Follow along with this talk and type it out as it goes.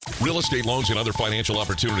Real estate loans and other financial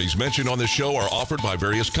opportunities mentioned on this show are offered by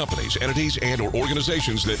various companies, entities, and or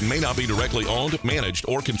organizations that may not be directly owned, managed,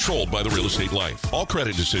 or controlled by the Real Estate Life. All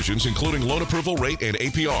credit decisions, including loan approval rate and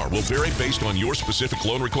APR, will vary based on your specific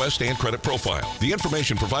loan request and credit profile. The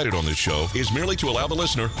information provided on this show is merely to allow the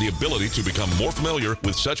listener the ability to become more familiar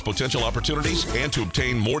with such potential opportunities and to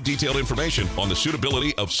obtain more detailed information on the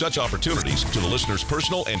suitability of such opportunities to the listener's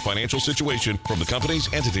personal and financial situation from the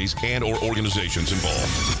companies, entities, and or organizations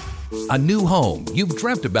involved. A new home you've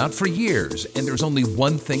dreamt about for years, and there's only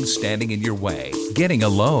one thing standing in your way: getting a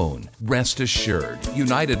loan. Rest assured,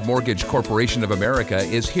 United Mortgage Corporation of America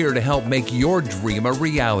is here to help make your dream a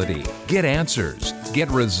reality. Get answers, get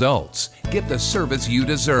results, get the service you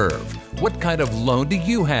deserve. What kind of loan do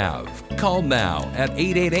you have? Call now at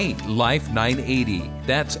 888-LIFE-980.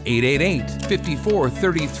 That's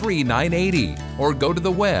 888-5433-980. Or go to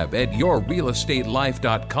the web at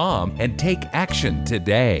yourrealestatelife.com and take action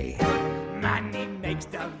today. Money makes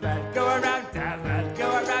the world go around, the world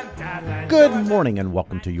go around, the world. Good morning and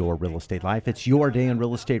welcome to Your Real Estate Life. It's your day in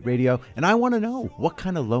real estate radio, and I want to know, what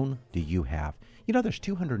kind of loan do you have? You know, there's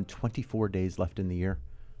 224 days left in the year.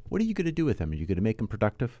 What are you going to do with them? Are you going to make them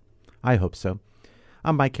productive? I hope so.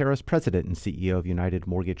 I'm Mike Harris, President and CEO of United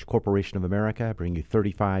Mortgage Corporation of America. I bring you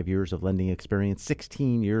 35 years of lending experience,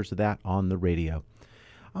 16 years of that on the radio.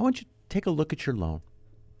 I want you to take a look at your loan.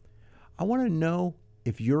 I want to know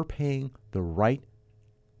if you're paying the right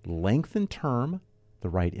length and term, the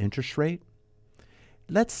right interest rate.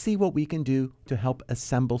 Let's see what we can do to help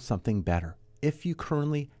assemble something better if you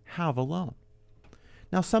currently have a loan.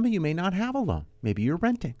 Now, some of you may not have a loan. Maybe you're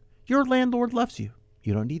renting. Your landlord loves you.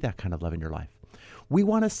 You don't need that kind of love in your life. We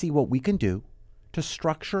want to see what we can do to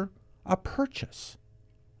structure a purchase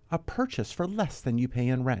for less than you pay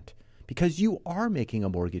in rent, because you are making a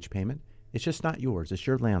mortgage payment. It's just not yours. It's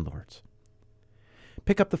your landlord's.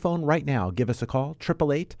 Pick up the phone right now. Give us a call,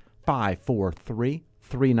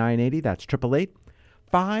 888-543-3980. That's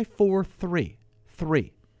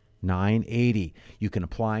 888-543-3980. You can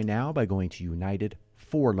apply now by going to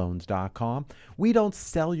unitedforloans.com. We don't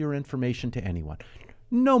sell your information to anyone.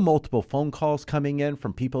 No multiple phone calls coming in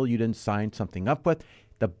from people you didn't sign something up with.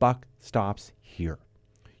 The buck stops here.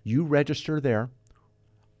 You register there.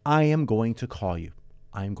 I am going to call you.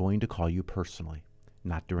 I am going to call you personally.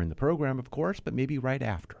 Not during the program, of course, but maybe right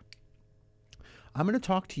after. I'm going to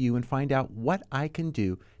talk to you and find out what I can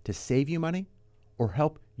do to save you money or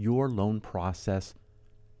help your loan process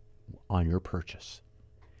on your purchase.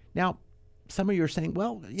 Now, some of you are saying,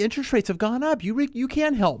 well, interest rates have gone up. You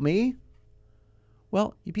can't help me.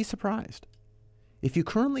 Well, you'd be surprised. If you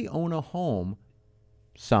currently own a home,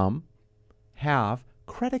 some have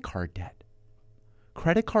credit card debt.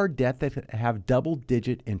 Credit card debt that have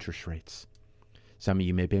double-digit interest rates. Some of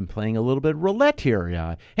you may have been playing a little bit of roulette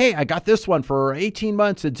here. Hey, I got this one for 18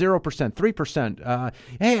 months at 0%, 3%.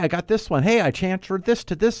 Hey, I got this one. Hey, I transferred this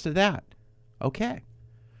to that. Okay.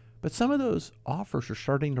 But some of those offers are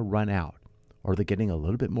starting to run out, or they're getting a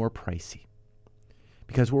little bit more pricey,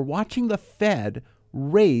 because we're watching the Fed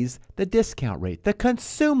raise the discount rate, the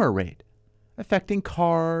consumer rate, affecting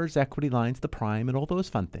cars, equity lines, the prime, and all those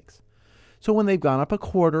fun things. So when they've gone up a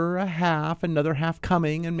quarter, a half, another half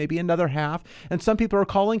coming, and maybe another half, and some people are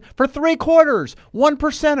calling for 3/4,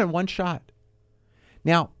 1% in one shot.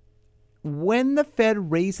 Now, when the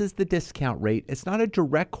Fed raises the discount rate, it's not a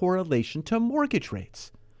direct correlation to mortgage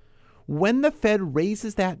rates. When the Fed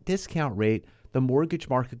raises that discount rate, the mortgage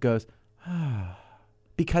market goes,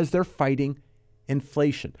 because they're fighting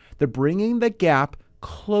inflation. They're bringing the gap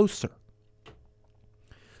closer.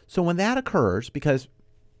 So when that occurs, because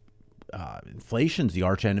inflation's the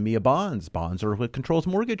arch enemy of bonds. Bonds are what controls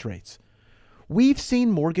mortgage rates. We've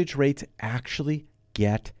seen mortgage rates actually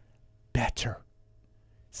get better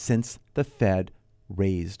since the Fed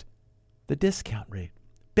raised the discount rate.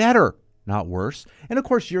 Better, not worse. And of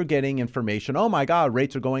course, you're getting information. Oh my God,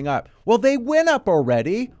 rates are going up. Well, they went up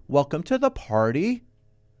already. Welcome to the party.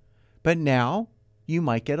 But now you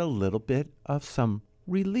might get a little bit of some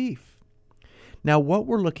relief. Now, what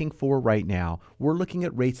we're looking for right now, we're looking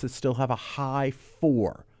at rates that still have a high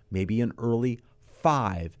 4, maybe an early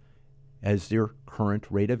 5 as their current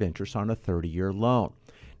rate of interest on a 30-year loan.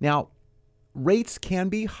 Now, rates can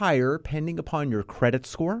be higher depending upon your credit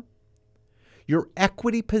score, your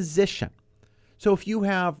equity position. So if you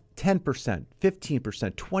have 10%,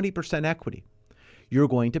 15%, 20% equity, you're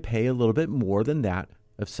going to pay a little bit more than that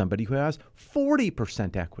of somebody who has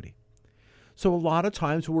 40% equity. So a lot of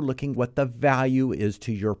times we're looking what the value is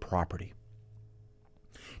to your property.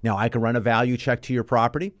 Now, I can run a value check to your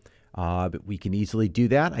property, but we can easily do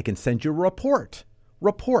that. I can send you a report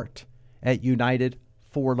at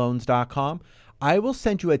United4Loans.com. I will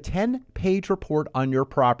send you a 10-page report on your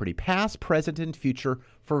property, past, present, and future,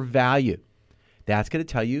 for value. That's going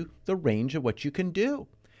to tell you the range of what you can do.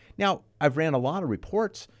 Now, I've ran a lot of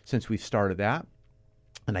reports since we've started that,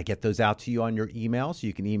 and I get those out to you on your email, so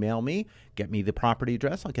you can email me, get me the property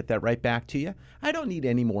address. I'll get that right back to you. I don't need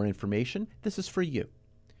any more information. This is for you.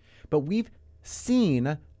 But we've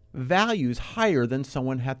seen values higher than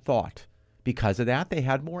someone had thought. Because of that, they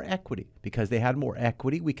had more equity. Because they had more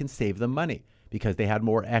equity, we can save them money. Because they had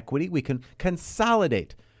more equity, we can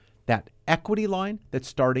consolidate that equity line that's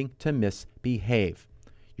starting to misbehave.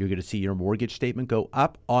 You're going to see your mortgage statement go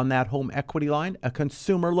up on that home equity line, a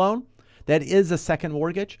consumer loan that is a second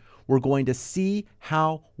mortgage. We're going to see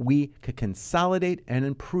how we can consolidate and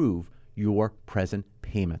improve your present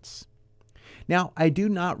payments. Now, I do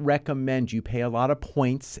not recommend you pay a lot of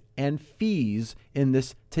points and fees in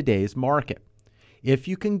this today's market. If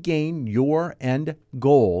you can gain your end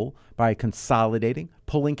goal by consolidating,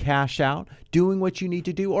 pulling cash out, doing what you need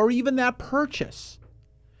to do, or even that purchase,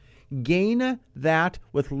 gain that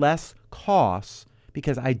with less costs,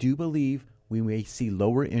 because I do believe we may see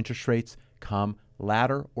lower interest rates come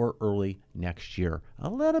latter or early next year. A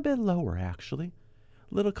little bit lower, actually.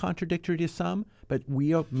 A little contradictory to some, but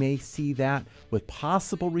we may see that with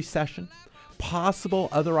possible recession, possible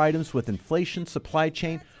other items with inflation, supply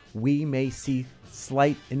chain. We may see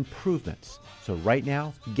slight improvements. So right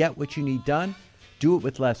now, get what you need done. Do it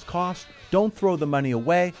with less cost. Don't throw the money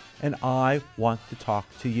away. And I want to talk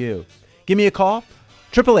to you. Give me a call,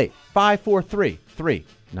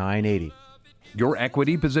 888-543-3980. Your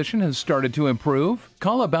equity position has started to improve?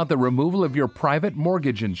 Call about the removal of your private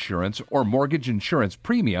mortgage insurance or mortgage insurance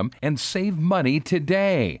premium and save money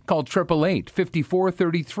today. Call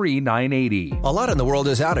 888-543-3980. A lot in the world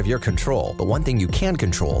is out of your control, but one thing you can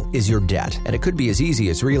control is your debt. And it could be as easy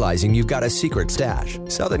as realizing you've got a secret stash.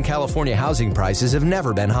 Southern California housing prices have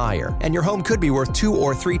never been higher, and your home could be worth 2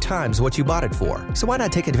 or 3 times what you bought it for. So why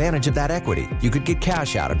not take advantage of that equity? You could get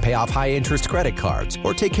cash out and pay off high-interest credit cards,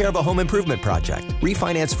 or take care of a home improvement project.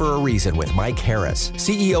 Refinance for a reason with Mike Harris,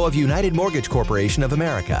 CEO of United Mortgage Corporation of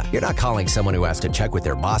America. You're not calling someone who has to check with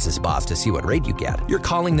their boss's boss to see what rate you get. You're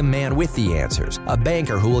calling the man with the answers, a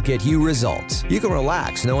banker who will get you results. You can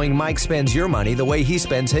relax knowing Mike spends your money the way he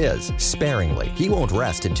spends his, sparingly. He won't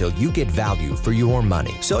rest until you get value for your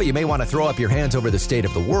money. So you may want to throw up your hands over the state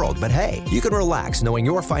of the world, but hey, you can relax knowing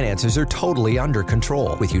your finances are totally under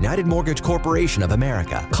control with United Mortgage Corporation of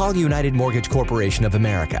America. Call United Mortgage Corporation of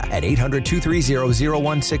America at 800-230-0168.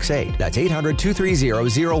 That's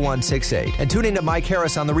 800-230-0168. And tune in to Mike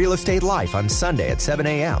Harris on the Real Estate Life on Sunday at 7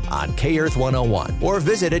 a.m. on K-Earth 101. Or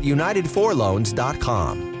visit at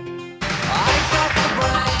United4Loans.com.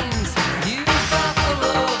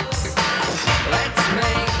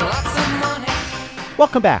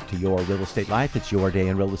 Welcome back to Your Real Estate Life. It's your day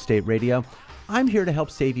in real estate radio. I'm here to help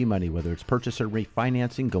save you money, whether it's purchase or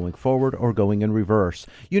refinancing, going forward or going in reverse.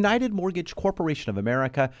 United Mortgage Corporation of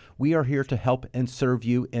America, we are here to help and serve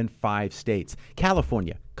you in 5 states: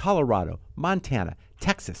 California, Colorado, Montana,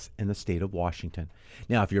 Texas, and the state of Washington.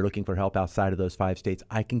 Now, if you're looking for help outside of those 5 states,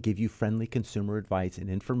 I can give you friendly consumer advice and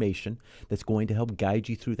information that's going to help guide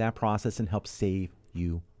you through that process and help save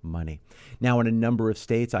you money. Now, in a number of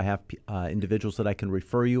states, I have individuals that I can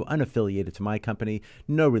refer you, unaffiliated to my company,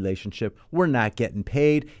 no relationship. We're not getting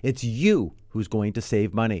paid. It's you who's going to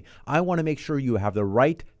save money. I want to make sure you have the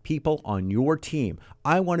right people on your team.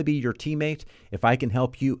 I want to be your teammate. If I can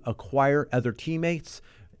help you acquire other teammates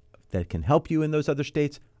that can help you in those other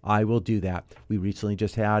states, I will do that. We recently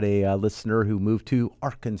just had a listener who moved to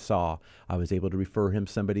Arkansas. I was able to refer him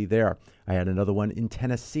somebody there. I had another one in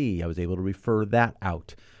Tennessee. I was able to refer that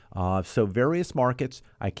out. So various markets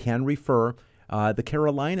I can refer. The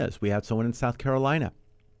Carolinas, we had someone in South Carolina.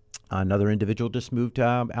 Another individual just moved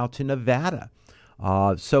out to Nevada.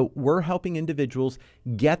 So we're helping individuals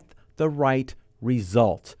get the right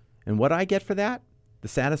result. And what I get for that? The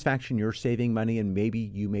satisfaction you're saving money, and maybe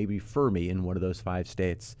you may refer me in one of those 5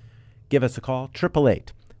 states. Give us a call,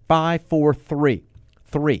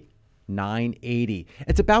 888-543-3980.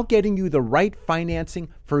 It's about getting you the right financing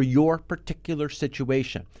for your particular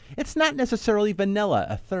situation. It's not necessarily vanilla,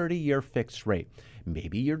 a 30-year fixed rate.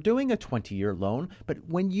 Maybe you're doing a 20-year loan, but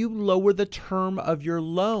when you lower the term of your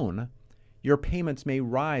loan, your payments may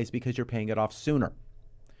rise because you're paying it off sooner.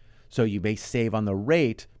 So you may save on the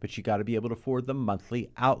rate, but you got to be able to afford the monthly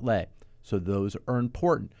outlay. So those are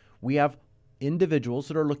important. We have individuals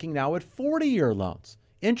that are looking now at 40-year loans,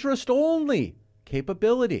 interest only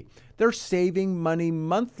capability. They're saving money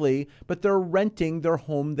monthly, but they're renting their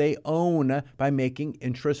home they own by making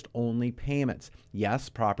interest-only payments. Yes,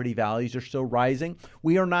 property values are still rising.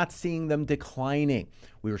 We are not seeing them declining.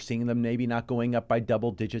 We are seeing them maybe not going up by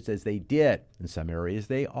double digits as they did. In some areas,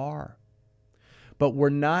 they are. But we're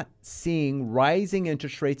not seeing rising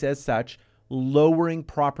interest rates as such, lowering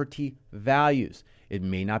property values. It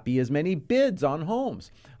may not be as many bids on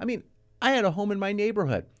homes. I mean, I had a home in my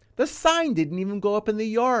neighborhood. The sign didn't even go up in the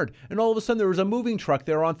yard. And all of a sudden there was a moving truck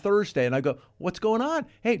there on Thursday. And I go, what's going on?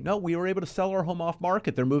 Hey, no, we were able to sell our home off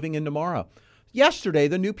market. They're moving in tomorrow. Yesterday,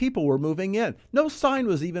 the new people were moving in. No sign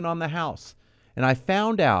was even on the house. And I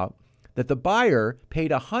found out that the buyer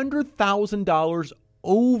paid $100,000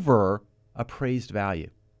 over appraised value.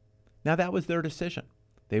 Now, that was their decision.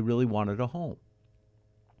 They really wanted a home.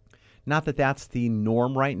 Not that that's the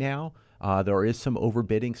norm right now. There is some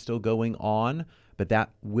overbidding still going on, but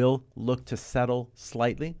that will look to settle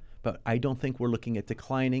slightly. But I don't think we're looking at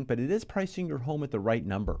declining, but it is pricing your home at the right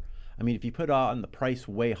number. I mean, if you put on the price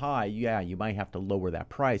way high, yeah, you might have to lower that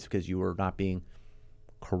price because you were not being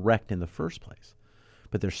correct in the first place.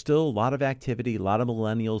 But there's still a lot of activity, a lot of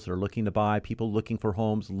millennials that are looking to buy, people looking for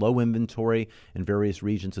homes, low inventory in various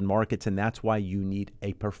regions and markets, and that's why you need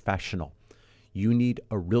a professional. You need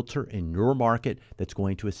a realtor in your market that's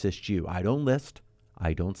going to assist you. I don't list,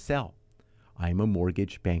 I don't sell. I'm a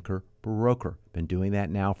mortgage banker broker. Been doing that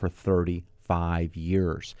now for 35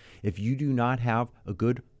 years. If you do not have a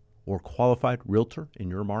good or qualified realtor in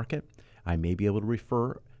your market, I may be able to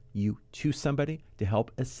refer you to somebody to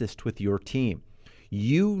help assist with your team.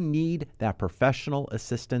 You need that professional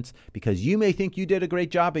assistance because you may think you did a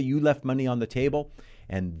great job, but you left money on the table,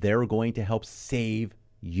 and they're going to help save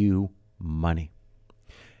you money.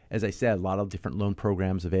 As I said, a lot of different loan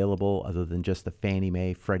programs available other than just the Fannie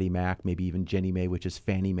Mae, Freddie Mac, maybe even Ginnie Mae, which is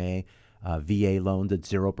Fannie Mae, VA loans at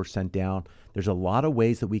 0% down. There's a lot of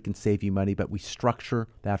ways that we can save you money, but we structure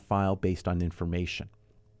that file based on information.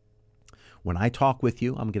 When I talk with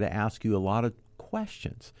you, I'm going to ask you a lot of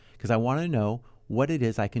questions because I want to know what it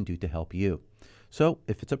is I can do to help you. So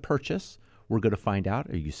if it's a purchase, we're going to find out,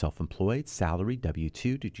 are you self-employed, salary,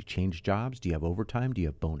 W-2? Did you change jobs? Do you have overtime? Do you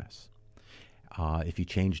have bonus? If you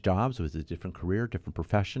change jobs, was it a different career, different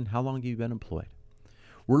profession? How long have you been employed?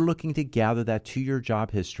 We're looking to gather that 2-year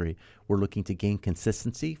job history. We're looking to gain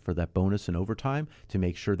consistency for that bonus and overtime to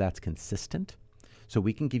make sure that's consistent so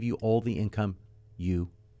we can give you all the income you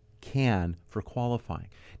can for qualifying.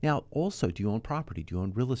 Now, also, do you own property? Do you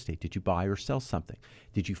own real estate? Did you buy or sell something?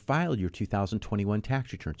 Did you file your 2021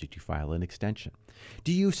 tax returns? Did you file an extension?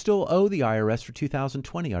 Do you still owe the IRS for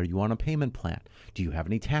 2020? Are you on a payment plan? Do you have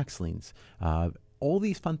any tax liens? All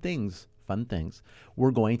these fun things,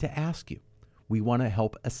 we're going to ask you. We want to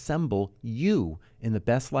help assemble you in the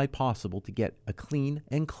best light possible to get a clean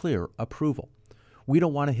and clear approval. We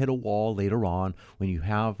don't want to hit a wall later on when you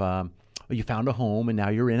have you found a home and now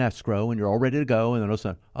you're in escrow and you're all ready to go and then all of a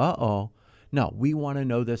sudden, No, we want to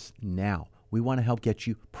know this now. We want to help get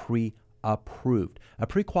you pre-approved. A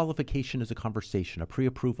pre-qualification is a conversation. A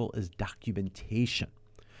pre-approval is documentation.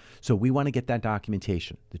 So we want to get that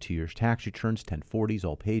documentation. The 2 years tax returns, 1040s,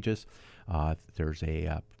 all pages. If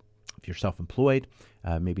you're self-employed,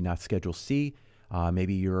 maybe not Schedule C,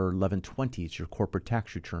 maybe your 1120s, your corporate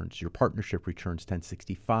tax returns, your partnership returns,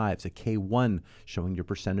 1065s, a K-1 showing your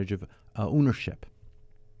percentage of ownership.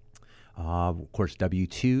 Of course,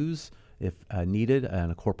 W-2s if needed,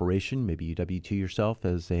 and a corporation, maybe you W-2 yourself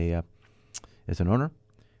as an owner.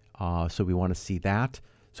 So we want to see that.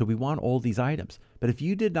 So we want all these items. But if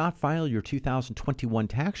you did not file your 2021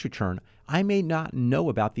 tax return, I may not know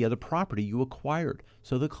about the other property you acquired.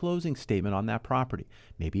 So the closing statement on that property.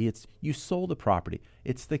 Maybe it's you sold the property.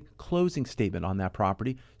 It's the closing statement on that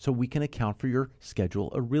property so we can account for your schedule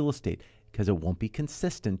of real estate because it won't be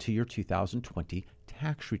consistent to your 2020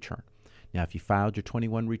 tax return. Now, if you filed your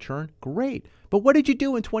 21 return, great. But what did you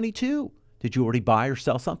do in 22? Did you already buy or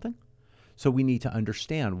sell something? So we need to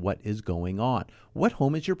understand what is going on. What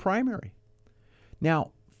home is your primary?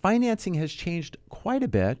 Now, financing has changed quite a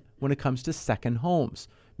bit when it comes to second homes.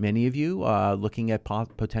 Many of you looking at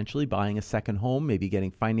potentially buying a second home, maybe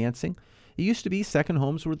getting financing. It used to be second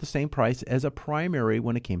homes were the same price as a primary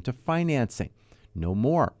when it came to financing. No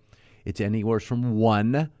more. It's anywhere from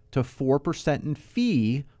 1 to 4% in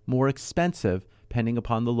fee more expensive depending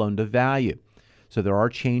upon the loan to value. So there are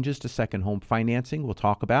changes to second home financing we'll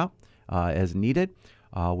talk about as needed.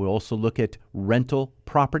 We'll also look at rental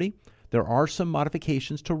property. There are some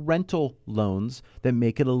modifications to rental loans that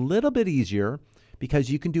make it a little bit easier because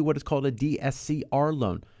you can do what is called a DSCR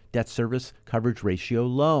loan, debt service coverage ratio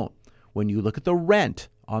loan. When you look at the rent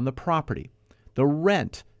on the property, The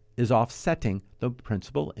rent is offsetting the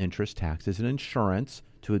principal, interest, taxes, and insurance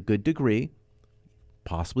to a good degree,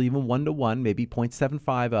 possibly even 1-to-1, maybe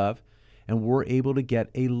 0.75 of, and we're able to get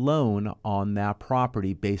a loan on that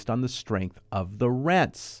property based on the strength of the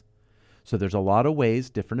rents. So there's a lot of ways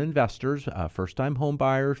different investors, first-time home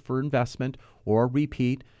buyers for investment or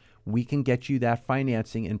repeat, we can get you that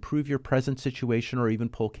financing, improve your present situation, or even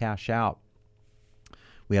pull cash out.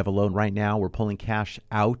 We have a loan right now. We're pulling cash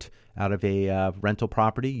out of a rental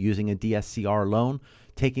property using a DSCR loan,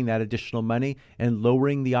 taking that additional money and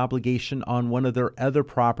lowering the obligation on one of their other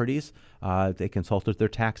properties. They consulted their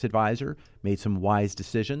tax advisor, made some wise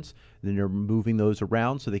decisions. Then they're moving those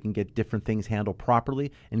around so they can get different things handled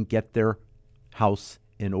properly and get their house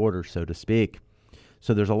in order, so to speak.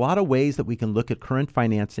 So there's a lot of ways that we can look at current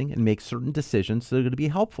financing and make certain decisions that are going to be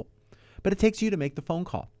helpful. But it takes you to make the phone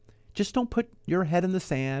call. Just don't put your head in the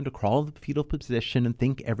sand or crawl in the fetal position and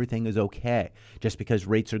think everything is okay. Just because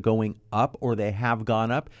rates are going up or they have gone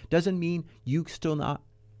up doesn't mean you still not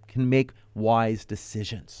can make wise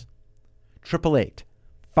decisions.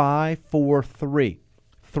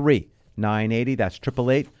 888-543-3980. That's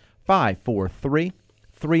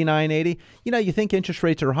 888-543-3980. You think interest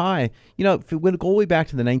rates are high. If we go all the way back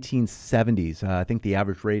to the 1970s, I think the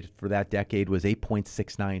average rate for that decade was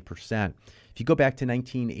 8.69%. If you go back to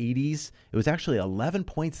 1980s, it was actually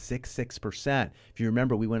 11.66%. If you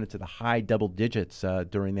remember, we went into the high double digits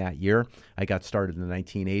during that year. I got started in the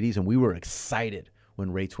 1980s, and we were excited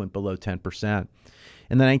when rates went below 10%.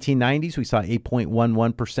 In the 1990s, we saw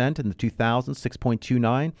 8.11%. In the 2000s,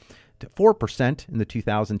 6.29%. To 4% in the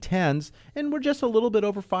 2010s, and we're just a little bit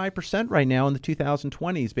over 5% right now in the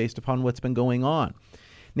 2020s based upon what's been going on.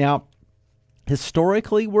 Now,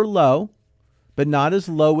 historically, we're low, but not as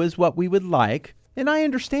low as what we would like, and I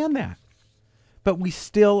understand that. But we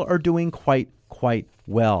still are doing quite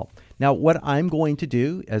well. Now, what I'm going to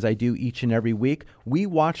do, as I do each and every week, we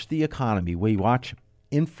watch the economy. We watch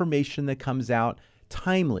information that comes out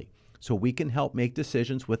timely so we can help make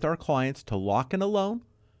decisions with our clients to lock in a loan,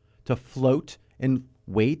 to float and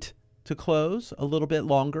wait to close a little bit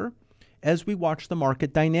longer as we watch the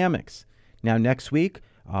market dynamics. Now, next week,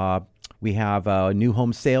 we have new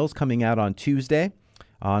home sales coming out on Tuesday.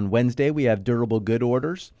 On Wednesday, we have durable good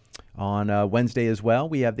orders. On Wednesday as well,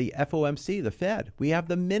 we have the FOMC, the Fed. We have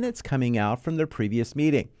the minutes coming out from their previous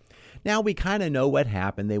meeting. Now, we kind of know what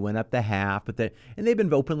happened. They went up the half, and they've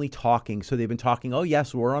been openly talking. So they've been talking, oh,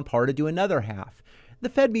 yes, we're on par to do another half. The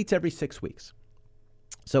Fed meets every 6 weeks.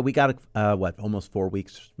 So we got, almost 4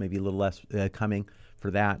 weeks, maybe a little less coming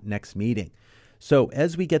for that next meeting. So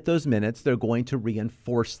as we get those minutes, they're going to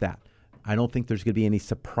reinforce that. I don't think there's going to be any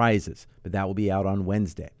surprises, but that will be out on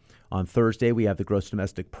Wednesday. On Thursday, we have the gross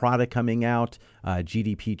domestic product coming out,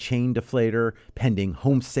 GDP chain deflator, pending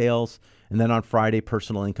home sales. And then on Friday,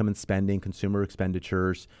 personal income and spending, consumer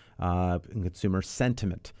expenditures, and consumer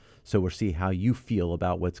sentiment. So we'll see how you feel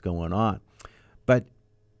about what's going on. But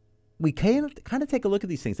we kind of take a look at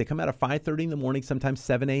these things. They come out at 5:30 in the morning, sometimes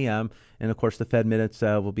 7 a.m., and of course the Fed minutes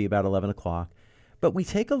will be about 11 o'clock. But we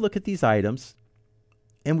take a look at these items,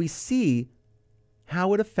 and we see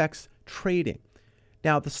how it affects trading.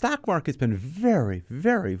 Now, the stock market's been very,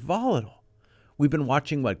 very volatile. We've been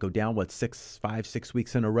watching go down 5, 6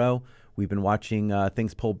 weeks in a row. We've been watching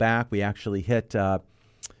things pull back. We actually hit back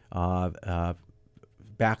over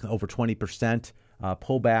 20%.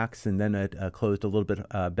 Pullbacks, and then it closed a little bit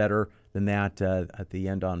better than that at the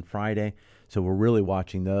end on Friday. So we're really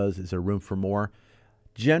watching those. Is there room for more?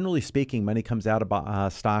 Generally speaking, money comes out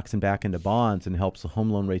of stocks and back into bonds and helps the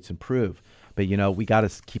home loan rates improve. But, we got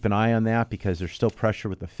to keep an eye on that because there's still pressure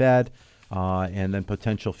with the Fed and then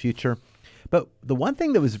potential future. But the one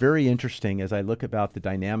thing that was very interesting as I look about the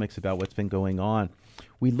dynamics about what's been going on,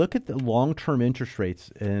 we look at the long-term interest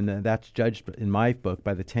rates, and that's judged in my book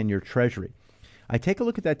by the 10-year Treasury. I take a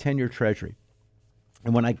look at that 10-year Treasury,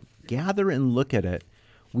 and when I gather and look at it,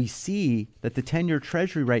 we see that the 10-year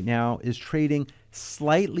Treasury right now is trading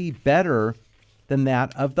slightly better than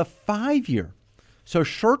that of the 5-year. So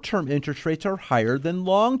short-term interest rates are higher than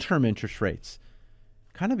long-term interest rates.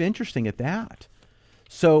 Kind of interesting at that.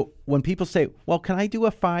 So when people say, well, can I do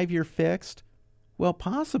a 5-year fixed? Well,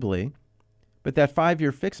 possibly, but that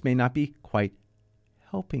 5-year fixed may not be quite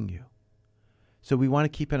helping you. So we want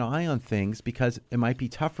to keep an eye on things because it might be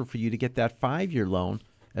tougher for you to get that 5-year loan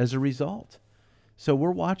as a result. So we're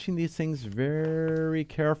watching these things very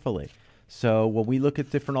carefully. So when we look at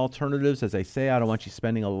different alternatives, as I say, I don't want you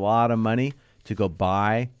spending a lot of money to go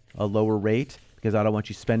buy a lower rate because I don't want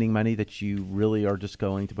you spending money that you really are just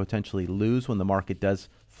going to potentially lose when the market does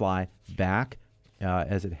fly back,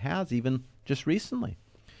 as it has even just recently.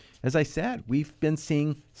 As I said, we've been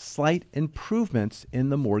seeing slight improvements in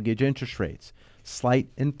the mortgage interest rates, slight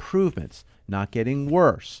improvements, not getting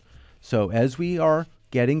worse. So as we are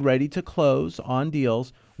getting ready to close on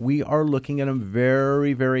deals, we are looking at them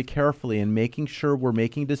very, very carefully and making sure we're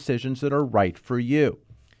making decisions that are right for you.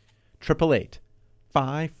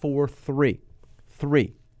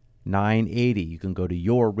 888-543-3980. You can go to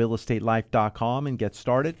yourrealestatelife.com and get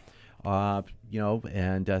started.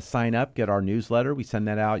 And sign up, get our newsletter. We send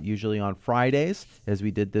that out usually on Fridays, as we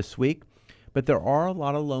did this week. But there are a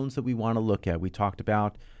lot of loans that we want to look at. We talked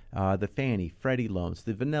about the Fannie, Freddie loans,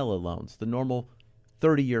 the vanilla loans, the normal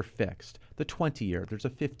 30-year fixed, the 20-year, there's a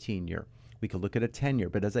 15-year. We could look at a 10-year.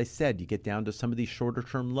 But as I said, you get down to some of these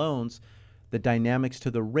shorter-term loans, the dynamics to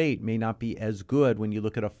the rate may not be as good when you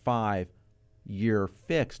look at a 5-year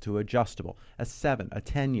fixed to adjustable, a 7, a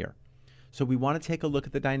 10-year. So we want to take a look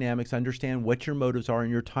at the dynamics, understand what your motives are in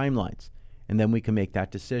your timelines, and then we can make that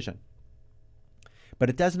decision. But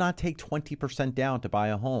it does not take 20% down to buy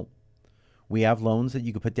a home. We have loans that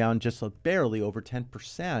you can put down just barely over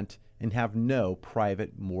 10% and have no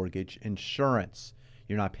private mortgage insurance.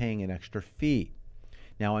 You're not paying an extra fee.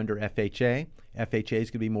 Now under FHA is going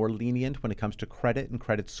to be more lenient when it comes to credit and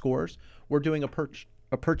credit scores. We're doing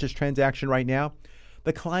a purchase transaction right now.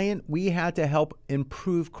 The client, we had to help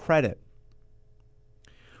improve credit.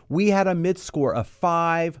 We had a mid-score of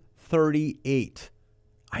 538.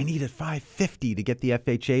 I needed 550 to get the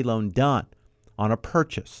FHA loan done on a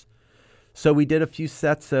purchase. So we did a few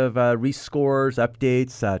sets of rescores,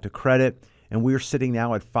 updates to credit, and we're sitting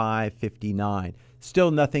now at 559.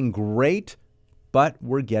 Still nothing great, but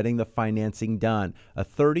we're getting the financing done. A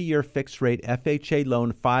 30-year fixed rate FHA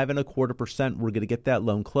loan, 5.25%. We're going to get that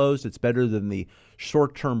loan closed. It's better than the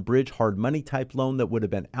short-term bridge hard money type loan that would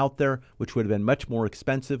have been out there, which would have been much more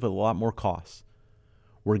expensive with a lot more costs.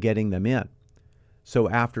 We're getting them in. So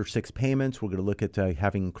after 6 payments, we're going to look at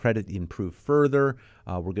having credit improve further.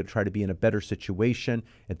 We're going to try to be in a better situation.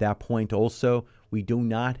 At that point also, we do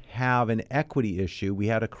not have an equity issue. We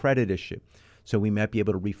had a credit issue. So we might be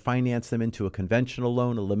able to refinance them into a conventional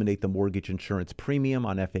loan, eliminate the mortgage insurance premium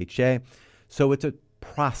on FHA. So it's a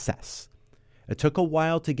process. It took a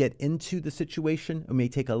while to get into the situation. It may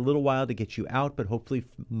take a little while to get you out, but hopefully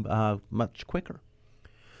much quicker.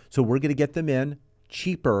 So we're going to get them in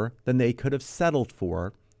cheaper than they could have settled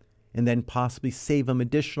for, and then possibly save them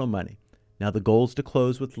additional money. Now the goal is to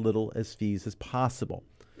close with little as fees as possible.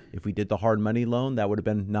 If we did the hard money loan, that would have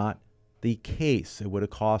been not the case. It would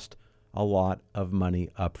have cost a lot of money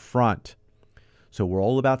up front. So we're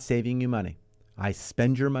all about saving you money. I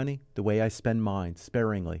spend your money the way I spend mine,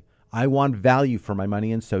 sparingly. I want value for my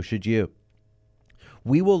money, and so should you.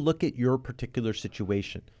 We will look at your particular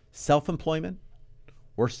situation, self-employment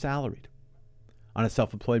or salaried. On a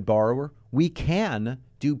self-employed borrower, we can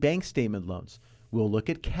do bank statement loans. We'll look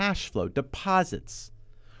at cash flow, deposits.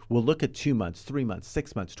 We'll look at 2 months, 3 months,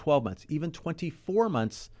 6 months, 12 months, even 24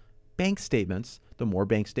 months bank statements. The more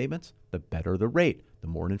bank statements, the better the rate, the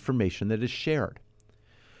more information that is shared.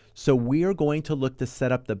 So we are going to look to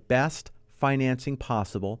set up the best financing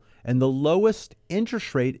possible, and the lowest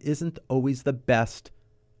interest rate isn't always the best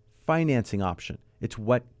financing option. It's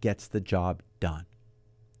what gets the job done.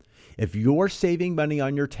 If you're saving money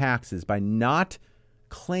on your taxes by not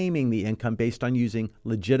claiming the income based on using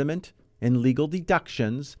legitimate and legal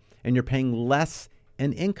deductions, and you're paying less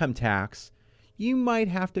in income tax, you might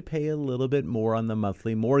have to pay a little bit more on the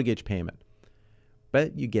monthly mortgage payment.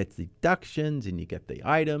 But you get deductions and you get the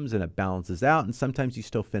items and it balances out, and sometimes you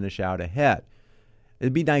still finish out ahead.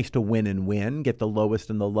 It'd be nice to win and win, get the lowest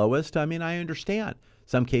and the lowest. I mean, I understand.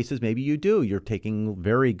 Some cases, maybe you do. You're taking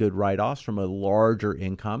very good write-offs from a larger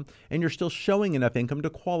income, and you're still showing enough income to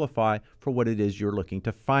qualify for what it is you're looking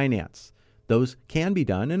to finance. Those can be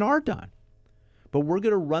done and are done. But we're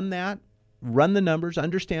going to run the numbers,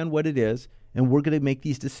 understand what it is, and we're going to make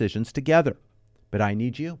these decisions together. But I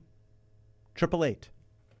need you.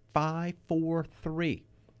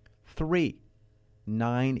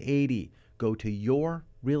 888-543-3980. Go to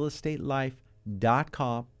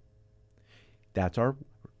yourrealestatelife.com. That's our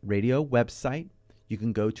radio website. You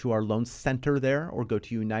can go to our loan center there, or go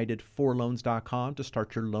to united4loans.com to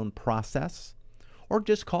start your loan process, or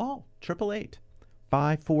just call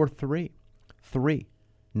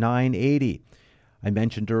 888-543-3980. I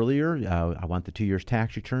mentioned earlier, I want the 2 years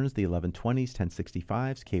tax returns, the 1120s,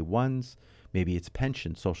 1065s, K1s. Maybe it's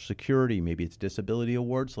pension, Social Security. Maybe it's disability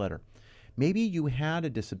awards letter. Maybe you had a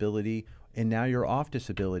disability and now you're off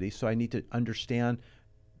disability, so I need to understand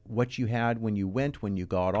what you had when you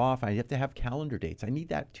got off. I have to have calendar dates. I need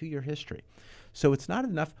that 2-year history. So it's not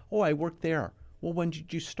enough, I worked there. Well, when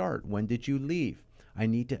did you start? When did you leave? I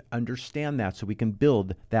need to understand that so we can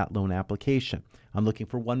build that loan application. I'm looking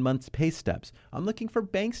for 1 month's pay stubs. I'm looking for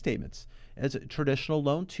bank statements. As a traditional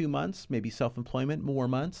loan, 2 months, maybe self-employment, more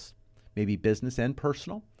months, maybe business and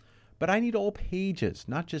personal. But I need all pages,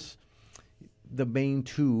 not just the main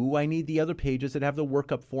 2. I need the other pages that have the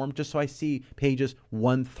workup form just so I see pages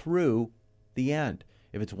 1 through the end.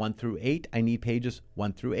 If it's 1 through 8, I need pages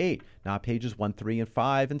 1 through 8, not pages 1, 3, and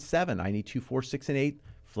 5, and 7. I need 2, 4, 6, and 8.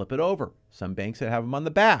 Flip it over. Some banks that have them on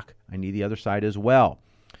the back. I need the other side as well.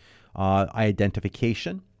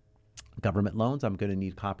 Identification. Government loans, I'm going to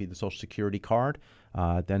need a copy of the Social Security card.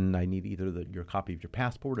 Then I need either your copy of your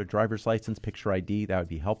passport or driver's license, picture ID. That would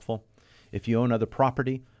be helpful. If you own other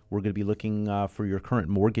property, we're going to be looking for your current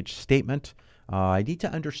mortgage statement. I need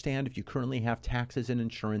to understand if you currently have taxes and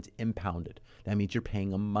insurance impounded. That means you're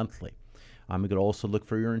paying them monthly. I'm going to also look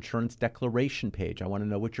for your insurance declaration page. I want to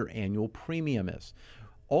know what your annual premium is.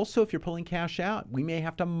 Also, if you're pulling cash out, we may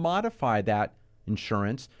have to modify that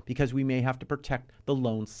insurance because we may have to protect the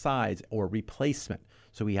loan size or replacement.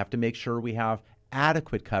 So we have to make sure we have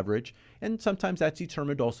adequate coverage, and sometimes that's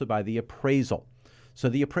determined also by the appraisal. So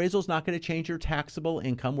the appraisal is not going to change your taxable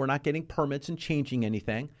income. We're not getting permits and changing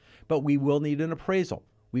anything, but we will need an appraisal.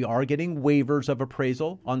 We are getting waivers of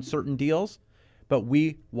appraisal on certain deals, but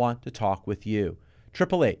we want to talk with you.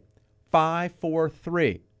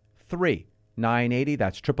 888-543-3980.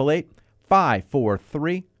 That's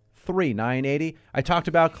 888-543-3980. I talked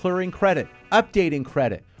about clearing credit, updating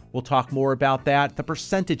credit. We'll talk more about that, the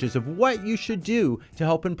percentages of what you should do to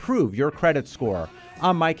help improve your credit score.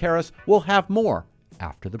 I'm Mike Harris. We'll have more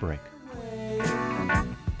after the break.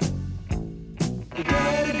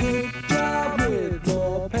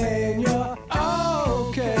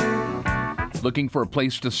 Looking for a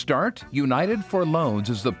place to start? United for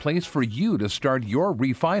Loans is the place for you to start your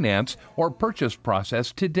refinance or purchase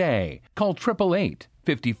process today. Call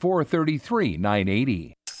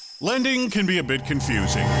 888-543-3980. Lending can be a bit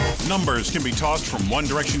confusing. Numbers can be tossed from one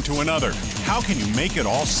direction to another. How can you make it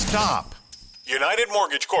all stop? United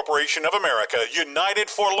Mortgage Corporation of America,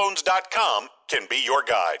 UnitedForLoans.com can be your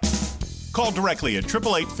guide. Call directly at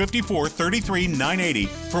 888-543-3980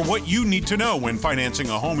 for what you need to know when financing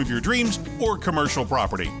a home of your dreams or commercial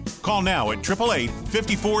property. Call now at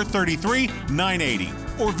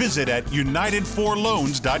 888-543-3980 or visit at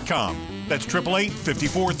UnitedForLoans.com. That's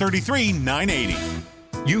 888-543-3980.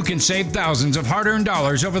 You can save thousands of hard-earned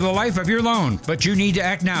dollars over the life of your loan, but you need to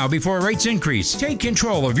act now before rates increase. Take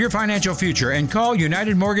control of your financial future and call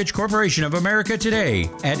United Mortgage Corporation of America today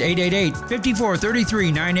at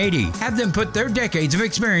 888-543-3980. Have them put their decades of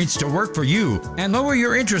experience to work for you and lower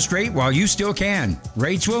your interest rate while you still can.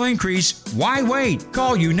 Rates will increase. Why wait?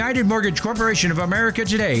 Call United Mortgage Corporation of America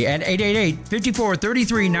today at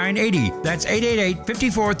 888-543-3980. That's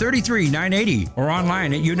 888-543-3980 or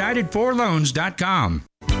online at UnitedForLoans.com.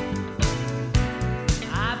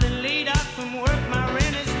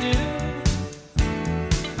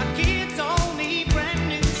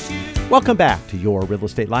 Welcome back to Your Real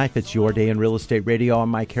Estate Life. It's your day in real estate radio. I'm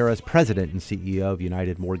Mike Harris, President and CEO of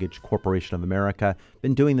United Mortgage Corporation of America.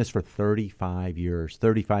 Been doing this for 35 years.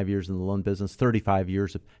 35 years in the loan business, 35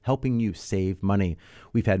 years of helping you save money.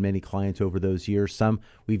 We've had many clients over those years. Some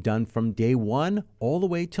we've done from day one all the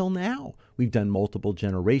way till now. We've done multiple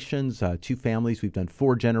generations, 2 families. We've done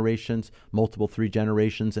 4 generations, multiple 3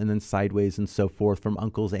 generations, and then sideways and so forth from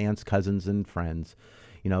uncles, aunts, cousins, and friends.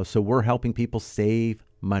 So we're helping people save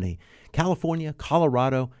money. California,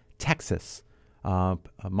 Colorado, Texas,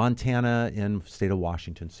 Montana, and state of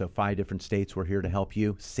Washington. So 5 different states. We're here to help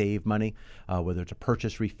you save money, whether it's a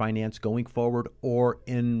purchase, refinance going forward, or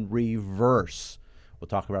in reverse. We'll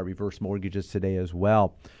talk about reverse mortgages today as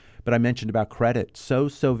well. But I mentioned about credit. So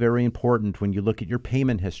very important when you look at your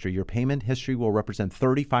payment history. Your payment history will represent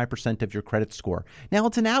 35% of your credit score. Now,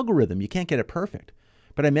 it's an algorithm. You can't get it perfect.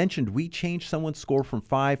 But I mentioned we changed someone's score from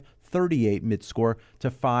 538 mid-score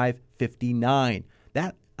to 559.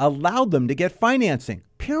 That allowed them to get financing,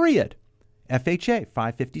 period. FHA,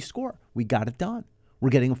 550 score. We got it done. We're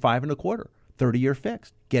getting them 5.25, 30-year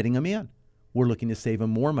fixed, getting them in. We're looking to save them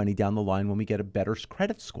more money down the line when we get a better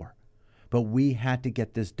credit score. But we had to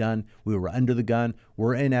get this done. We were under the gun.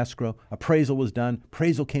 We're in escrow. Appraisal was done.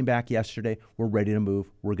 Appraisal came back yesterday. We're ready to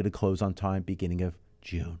move. We're going to close on time beginning of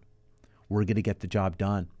June. We're going to get the job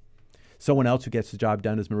done. Someone else who gets the job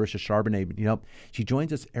done is Marisha Charbonnet. She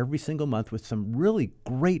joins us every single month with some really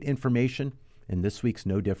great information, and this week's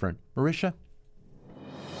no different. Marisha?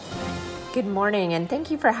 Good morning, and thank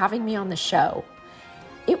you for having me on the show.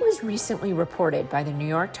 It was recently reported by the New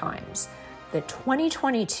York Times that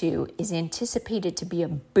 2022 is anticipated to be a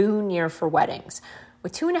boon year for weddings,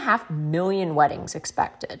 with 2.5 million weddings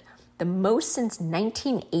expected, the most since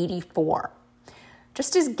 1984.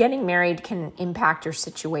 Just as getting married can impact your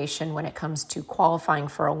situation when it comes to qualifying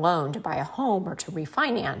for a loan to buy a home or to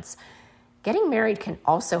refinance, getting married can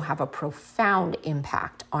also have a profound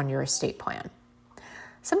impact on your estate plan.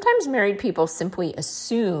 Sometimes married people simply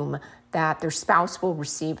assume that their spouse will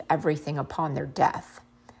receive everything upon their death.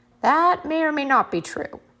 That may or may not be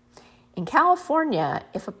true. In California,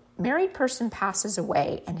 if a married person passes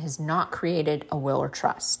away and has not created a will or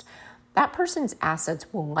trust, that person's assets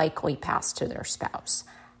will likely pass to their spouse.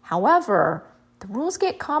 However, the rules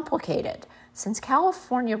get complicated since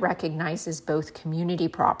California recognizes both community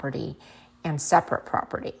property and separate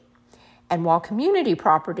property. And while community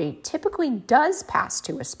property typically does pass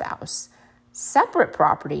to a spouse, separate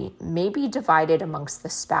property may be divided amongst the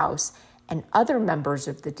spouse and other members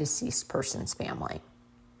of the deceased person's family.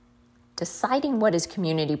 Deciding what is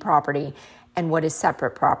community property and what is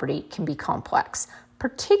separate property can be complex,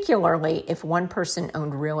 particularly if one person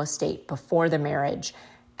owned real estate before the marriage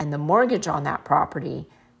and the mortgage on that property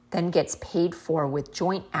then gets paid for with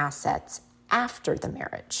joint assets after the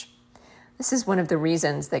marriage. This is one of the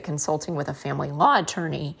reasons that consulting with a family law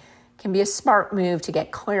attorney can be a smart move to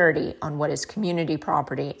get clarity on what is community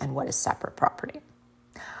property and what is separate property.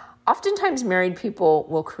 Oftentimes, married people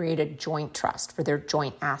will create a joint trust for their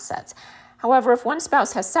joint assets. However, if one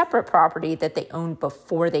spouse has separate property that they owned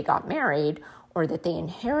before they got married or that they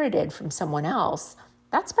inherited from someone else,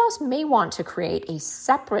 that spouse may want to create a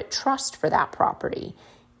separate trust for that property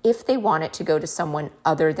if they want it to go to someone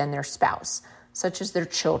other than their spouse, such as their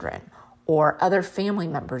children or other family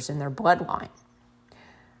members in their bloodline.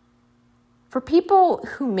 For people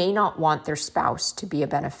who may not want their spouse to be a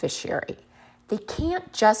beneficiary, they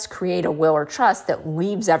can't just create a will or trust that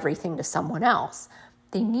leaves everything to someone else.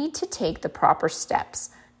 They need to take the proper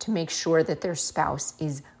steps to make sure that their spouse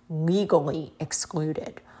is legally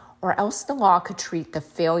excluded, or else the law could treat the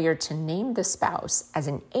failure to name the spouse as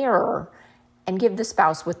an error and give the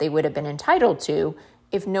spouse what they would have been entitled to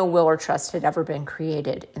if no will or trust had ever been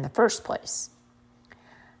created in the first place.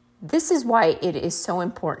 This is why it is so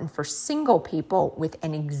important for single people with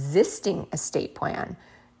an existing estate plan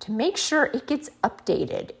to make sure it gets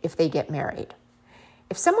updated if they get married.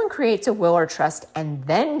 If someone creates a will or trust and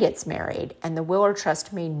then gets married and the will or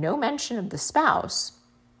trust made no mention of the spouse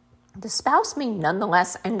may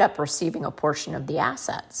nonetheless end up receiving a portion of the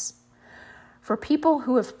assets. For people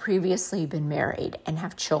who have previously been married and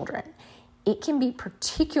have children, it can be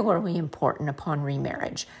particularly important upon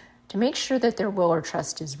remarriage to make sure that their will or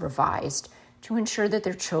trust is revised to ensure that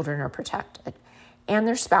their children are protected and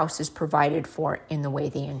their spouse is provided for in the way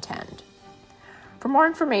they intend. For more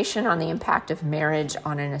information on the impact of marriage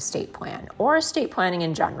on an estate plan or estate planning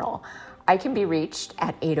in general, I can be reached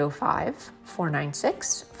at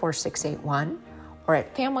 805-496-4681 or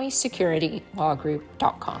at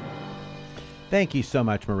FamilySecurityLawGroup.com. Thank you so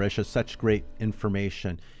much, Marisha. Such great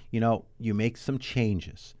information. You know, you make some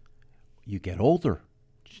changes. You get older.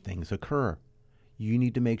 Things occur. You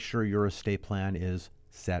need to make sure your estate plan is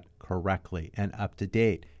set correctly and up to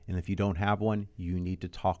date. And if you don't have one, you need to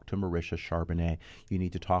talk to Marisha Charbonnet. You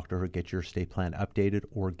need to talk to her, get your estate plan updated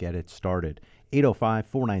or get it started.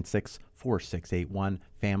 805-496-4681,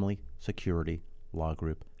 Family Security Law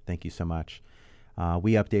Group. Thank you so much.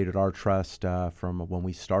 We updated our trust from when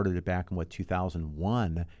we started it back in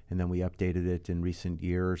 2001, and then we updated it in recent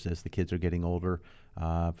years as the kids are getting older.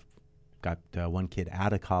 Got one kid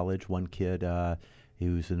out of college, one kid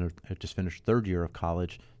who's just finished third year of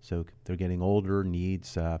college, so they're getting older,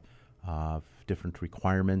 needs different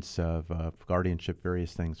requirements of guardianship,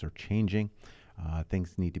 various things are changing.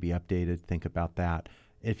 Things need to be updated. Think about that.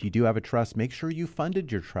 If you do have a trust, make sure you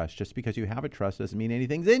funded your trust. Just because you have a trust doesn't mean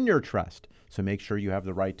anything's in your trust. So make sure you have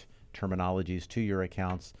the right terminologies to your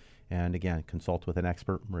accounts. And again, consult with an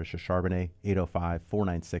expert, Marisha Charbonnet,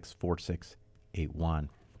 805-496-4681.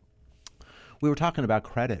 We were talking about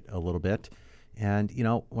credit a little bit. And, you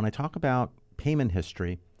know, when I talk about payment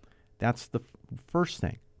history, that's the first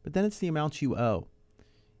thing. But then it's the amounts you owe.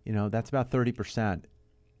 You know, that's about 30%.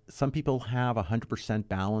 Some people have 100%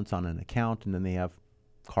 balance on an account, and then they have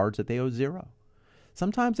cards that they owe zero.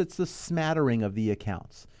 Sometimes it's the smattering of the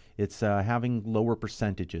accounts. It's having lower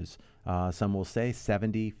percentages. Some will say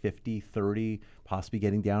 70, 50, 30, possibly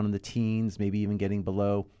getting down in the teens, maybe even getting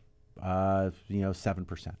below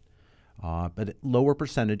 7%. But lower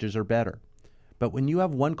percentages are better. But when you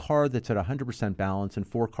have one card that's at 100% balance and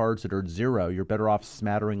four cards that are at zero, you're better off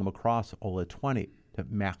smattering them across all at 20 to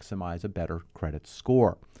maximize a better credit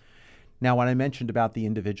score. Now, when I mentioned about the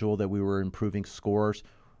individual that we were improving scores,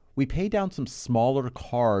 we paid down some smaller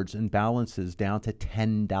cards and balances down to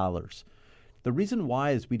 $10. The reason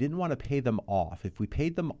why is we didn't want to pay them off. If we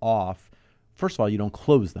paid them off, first of all, you don't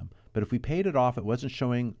close them. But if we paid it off, it wasn't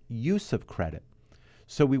showing use of credit.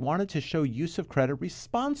 So we wanted to show use of credit,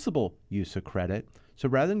 responsible use of credit. So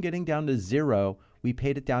rather than getting down to zero, we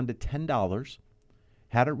paid it down to $10,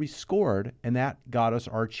 had it rescored, and that got us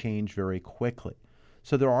our change very quickly.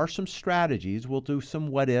 So there are some strategies. We'll do some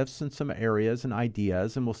what ifs in some areas and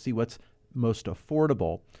ideas, and we'll see what's most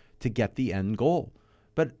affordable to get the end goal.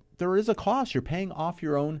 But there is a cost. You're paying off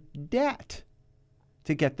your own debt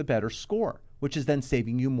to get the better score, which is then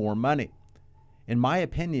saving you more money. In my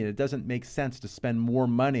opinion, it doesn't make sense to spend more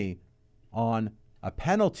money on a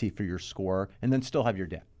penalty for your score and then still have your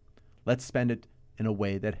debt. Let's spend it in a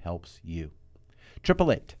way that helps you.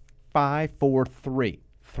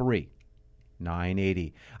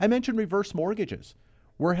 888-543-3980. I mentioned reverse mortgages.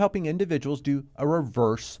 We're helping individuals do a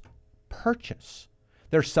reverse purchase.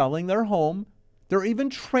 They're selling their home. They're even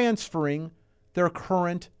transferring their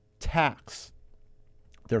current tax,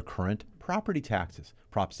 their current property taxes,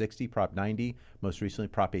 Prop 60, Prop 90, most recently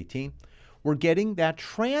Prop 18. We're getting that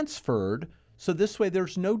transferred, so this way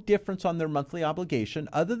there's no difference on their monthly obligation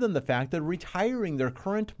other than the fact that retiring their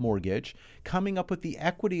current mortgage, coming up with the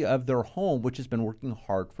equity of their home, which has been working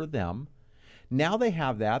hard for them. Now they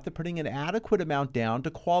have that. They're putting an adequate amount down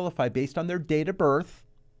to qualify based on their date of birth,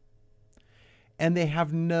 and they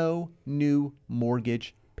have no new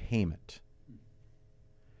mortgage payment.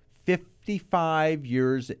 55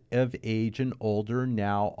 years of age and older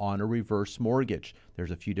now on a reverse mortgage.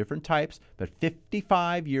 There's a few different types, but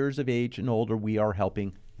 55 years of age and older, we are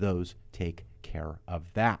helping those take care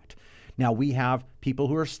of that. Now, we have people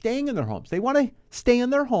who are staying in their homes. They want to stay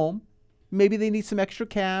in their home. Maybe they need some extra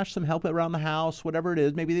cash, some help around the house, whatever it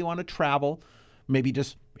is. Maybe they want to travel. Maybe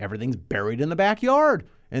just everything's buried in the backyard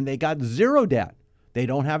and they got zero debt. They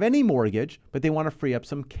don't have any mortgage, but they want to free up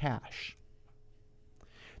some cash.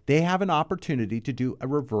 They have an opportunity to do a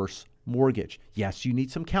reverse mortgage. Yes, you need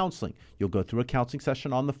some counseling. You'll go through a counseling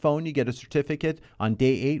session on the phone. You get a certificate. On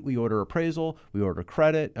day 8, we order appraisal. We order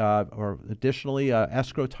credit, or additionally,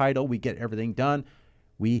 escrow title. We get everything done.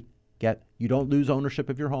 You don't lose ownership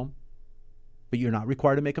of your home, but you're not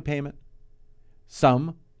required to make a payment.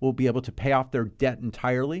 Some will be able to pay off their debt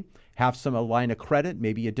entirely, have a line of credit,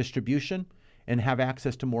 maybe a distribution, and have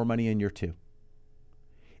access to more money in year 2.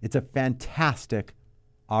 It's a fantastic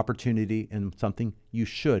opportunity and something you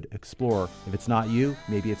should explore. If it's not you,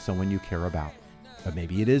 maybe it's someone you care about. But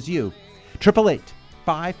maybe it is you.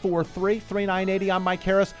 888-543-3980. I'm Mike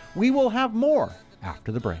Harris. We will have more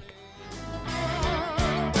after the break.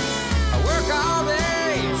 I work all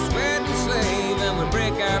day, sweat and slave, and we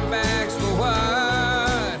break our backs for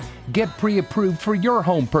what? Get pre-approved for your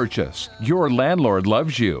home purchase. Your landlord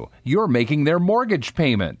loves you. You're making their mortgage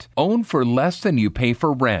payment. Own for less than you pay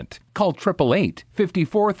for rent. Call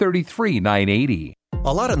 888-543-3980.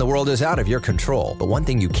 A lot in the world is out of your control, but one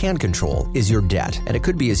thing you can control is your debt. And it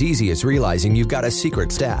could be as easy as realizing you've got a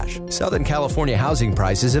secret stash. Southern California housing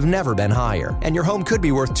prices have never been higher, and your home could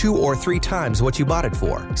be worth 2 or 3 times what you bought it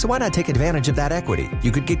for. So why not take advantage of that equity?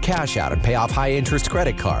 You could get cash out and pay off high-interest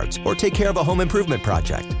credit cards, or take care of a home improvement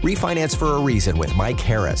project. Refinance for a reason with Mike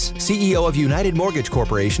Harris, CEO of United Mortgage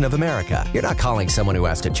Corporation of America. You're not calling someone who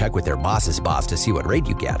has to check with their boss's boss to see what rate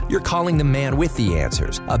you get. You're calling the man with the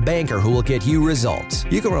answers, a banker who will get you results.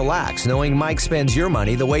 You can relax knowing Mike spends your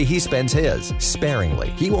money the way he spends his,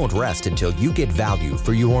 sparingly. He won't rest until you get value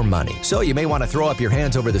for your money. So you may want to throw up your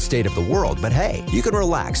hands over the state of the world, but hey, you can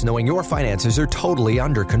relax knowing your finances are totally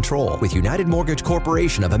under control with United Mortgage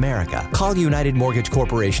Corporation of America. Call United Mortgage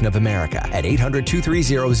Corporation of America at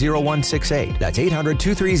 800-230-0168. That's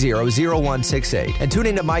 800-230-0168. And tune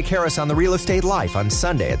in to Mike Harris on the Real Estate Life on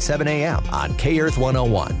Sunday at 7 a.m. on K-Earth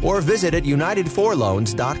 101 or visit at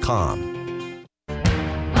UnitedForLoans.com.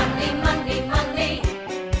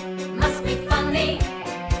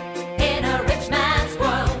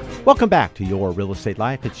 Welcome back to Your Real Estate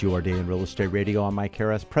Life. It's your day in real estate radio. I'm Mike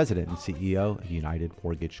Harris, President and CEO of United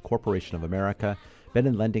Mortgage Corporation of America. Been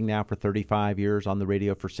in lending now for 35 years, on the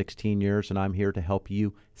radio for 16 years, and I'm here to help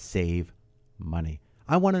you save money.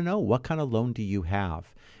 I want to know, what kind of loan do you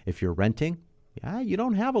have? If you're renting, you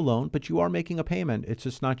don't have a loan, but you are making a payment. It's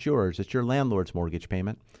just not yours. It's your landlord's mortgage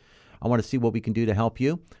payment. I want to see what we can do to help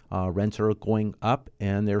you. Rents are going up,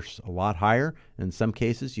 and they're a lot higher. In some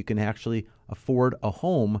cases, you can actually afford a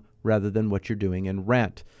home rather than what you're doing in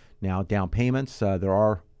rent. Now, down payments, there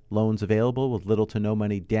are loans available with little to no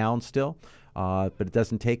money down still, but it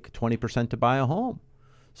doesn't take 20% to buy a home.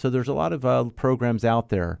 So there's a lot of programs out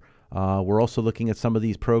there. We're also looking at some of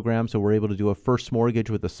these programs, so we're able to do a first mortgage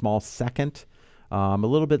with a small second. I'm a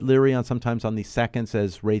little bit leery on sometimes on these seconds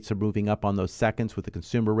as rates are moving up on those seconds with the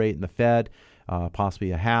consumer rate and the Fed,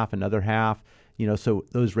 possibly a half, another half. So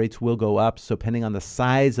those rates will go up. So depending on the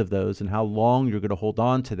size of those and how long you're going to hold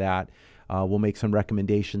on to that, we'll make some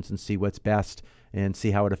recommendations and see what's best and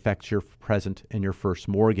see how it affects your present and your first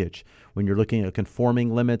mortgage. When you're looking at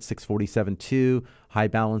conforming limits, 647.2, high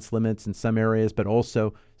balance limits in some areas, but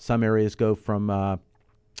also some areas go from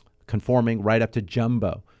conforming right up to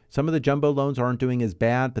jumbo. Some of the jumbo loans aren't doing as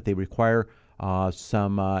bad, but they require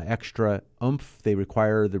some extra oomph. They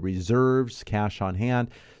require the reserves, cash on hand.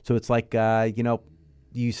 So it's like,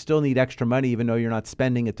 you still need extra money even though you're not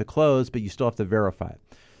spending it to close, but you still have to verify it.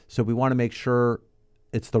 So we want to make sure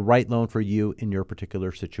it's the right loan for you in your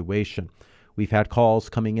particular situation. We've had calls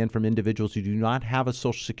coming in from individuals who do not have a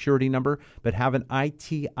Social Security number, but have an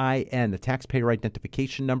ITIN, a taxpayer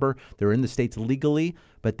identification number. They're in the states legally,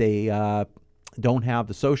 but they don't have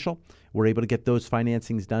the social. We're able to get those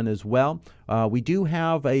financings done as well. We do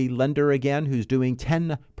have a lender, again, who's doing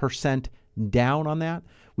 10% down on that.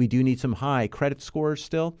 We do need some high credit scores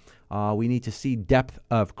still. We need to see depth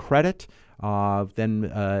of credit.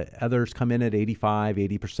 Then others come in at 85,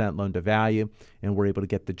 80% loan to value, and we're able to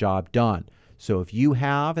get the job done. So if you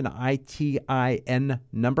have an ITIN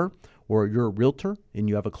number or you're a realtor and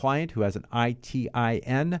you have a client who has an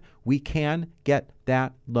ITIN, we can get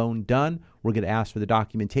that loan done. We're going to ask for the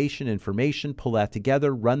documentation, information, pull that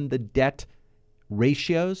together, run the debt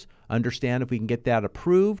ratios, understand if we can get that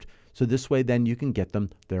approved. So this way, then you can get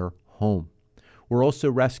them their home. We're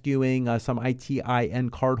also rescuing some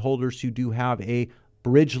ITIN cardholders who do have a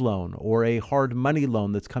bridge loan or a hard money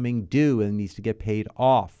loan that's coming due and needs to get paid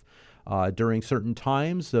off. During certain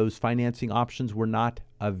times, those financing options were not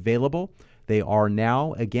available. They are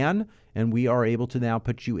now again, and we are able to now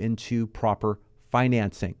put you into proper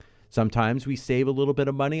financing. Sometimes we save a little bit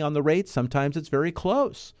of money on the rates. Sometimes it's very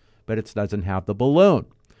close, but it doesn't have the balloon.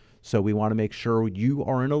 So we want to make sure you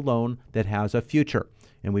are in a loan that has a future.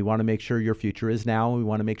 And we want to make sure your future is now. And we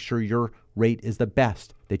want to make sure your rate is the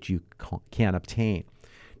best that you can obtain.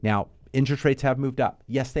 Now, interest rates have moved up.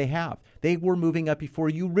 Yes, they have. They were moving up before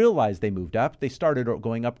you realized they moved up. They started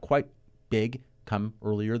going up quite big come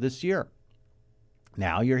earlier this year.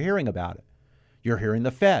 Now you're hearing about it. You're hearing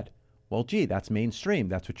the Fed. Well, gee, that's mainstream.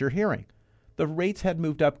 That's what you're hearing. The rates had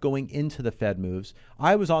moved up going into the Fed moves.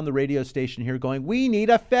 I was on the radio station here going, we need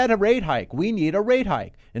a Fed rate hike. We need a rate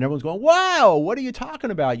hike. And everyone's going, wow, what are you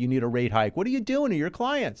talking about? You need a rate hike. What are you doing to your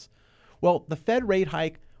clients? Well, the Fed rate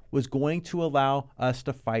hike was going to allow us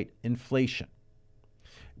to fight inflation.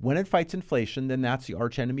 When it fights inflation, then that's the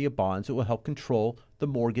arch enemy of bonds. It will help control the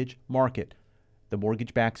mortgage market. The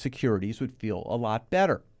mortgage-backed securities would feel a lot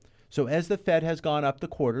better. So as the Fed has gone up the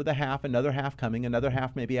quarter, the half, another half coming, another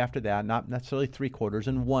half maybe after that, not necessarily 3/4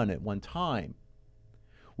 and one at one time,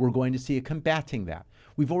 we're going to see a combating that.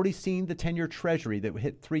 We've already seen the 10-year Treasury that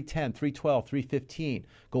hit 310, 312, 315,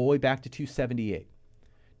 go all the way back to 278.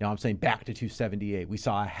 Now I'm saying back to 278. We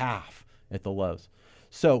saw a half at the lows.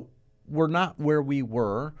 So we're not where we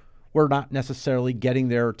were. We're not necessarily getting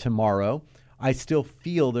there tomorrow. I still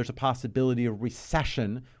feel there's a possibility of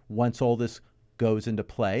recession once all this goes into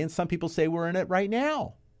play. And some people say we're in it right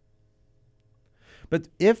now. But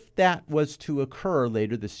if that was to occur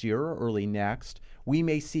later this year or early next, we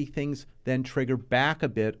may see things then trigger back a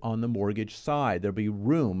bit on the mortgage side. There'll be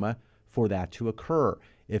room for that to occur.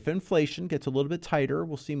 If inflation gets a little bit tighter,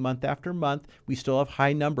 we'll see month after month. We still have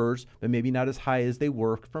high numbers, but maybe not as high as they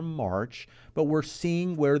were from March, but we're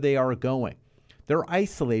seeing where they are going. They're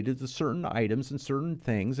isolated to certain items and certain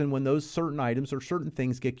things, and when those certain items or certain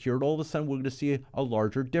things get cured, all of a sudden we're going to see a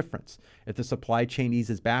larger difference. If the supply chain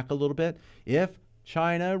eases back a little bit, if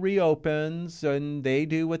China reopens and they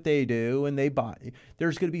do what they do and they buy,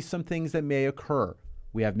 there's going to be some things that may occur.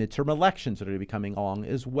 We have midterm elections that are going to be coming along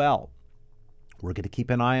as well. We're going to keep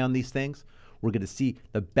an eye on these things. We're going to see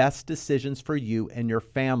the best decisions for you and your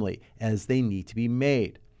family as they need to be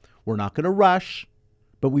made. We're not going to rush,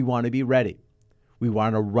 but we want to be ready. We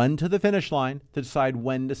want to run to the finish line to decide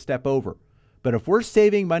when to step over. But if we're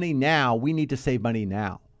saving money now, we need to save money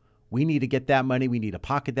now. We need to get that money. We need to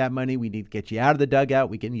pocket that money. We need to get you out of the dugout.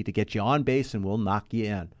 We need to get you on base, and we'll knock you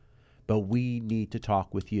in. But we need to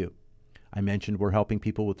talk with you. I mentioned we're helping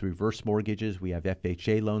people with reverse mortgages. We have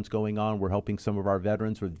FHA loans going on. We're helping some of our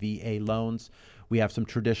veterans with VA loans. We have some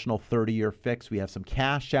traditional 30-year fix. We have some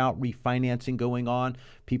cash out refinancing going on.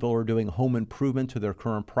 People are doing home improvement to their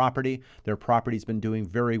current property. Their property's been doing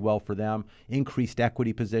very well for them. Increased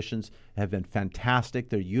equity positions have been fantastic.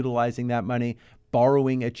 They're utilizing that money.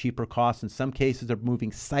 borrowing at cheaper costs. In some cases, they're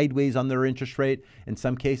moving sideways on their interest rate. In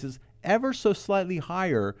some cases, ever so slightly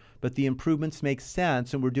higher, but the improvements make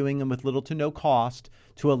sense, and we're doing them with little to no cost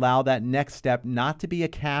to allow that next step not to be a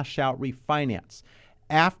cash-out refinance.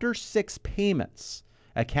 After 6 payments,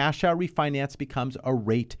 a cash-out refinance becomes a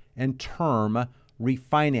rate and term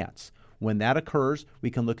refinance. When that occurs,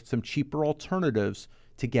 we can look at some cheaper alternatives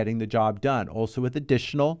to getting the job done. Also with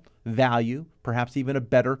additional value, perhaps even a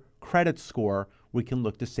better credit score, we can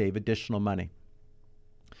look to save additional money.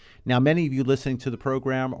 Now, many of you listening to the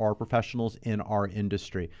program are professionals in our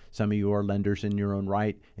industry. Some of you are lenders in your own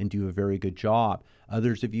right and do a very good job.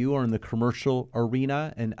 Others of you are in the commercial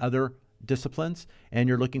arena and other disciplines, and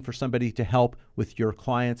you're looking for somebody to help with your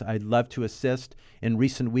clients. I'd love to assist. In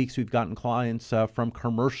recent weeks, we've gotten clients from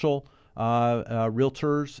commercial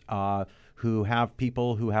realtors who have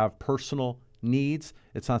people who have personal needs.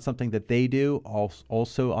 It's not something that they do,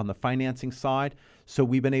 also on the financing side. So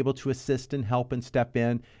we've been able to assist and help and step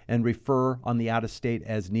in and refer on the out-of-state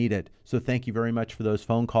as needed. So thank you very much for those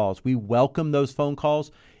phone calls. We welcome those phone calls.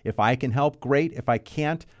 If I can help, great. If I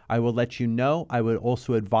can't, I will let you know. I would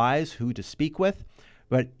also advise who to speak with.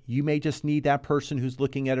 But you may just need that person who's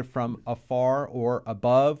looking at it from afar or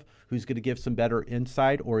above, who's going to give some better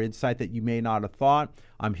insight or insight that you may not have thought.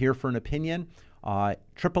 I'm here for an opinion.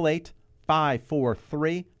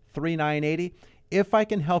 888-543-3980. If I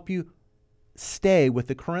can help you stay with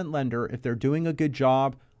the current lender, if they're doing a good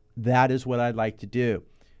job, that is what I'd like to do.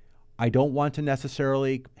 I don't want to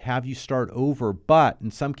necessarily have you start over, but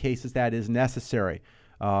in some cases that is necessary.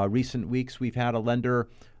 Recent weeks, we've had a lender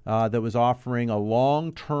that was offering a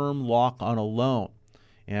long-term lock on a loan.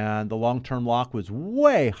 And the long-term lock was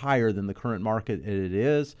way higher than the current market it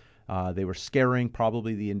is. They were scaring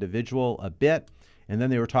probably the individual a bit. And then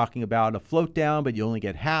they were talking about a float down, but you only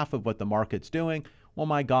get half of what the market's doing. Well,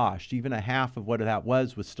 my gosh, even a half of what that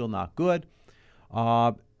was still not good.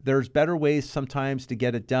 There's better ways sometimes to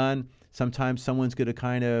get it done. Sometimes someone's going to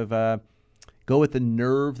kind of go with the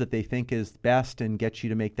nerve that they think is best and get you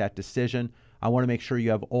to make that decision. I want to make sure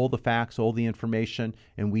you have all the facts, all the information,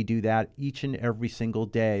 and we do that each and every single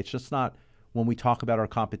day. It's just not when we talk about our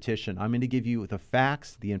competition. I'm going to give you the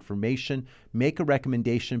facts, the information, make a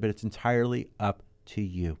recommendation, but it's entirely up to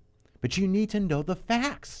you. But you need to know the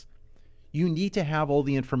facts. You need to have all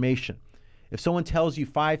the information. If someone tells you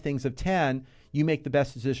 5 things of 10, you make the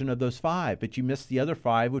best decision of those 5, but you miss the other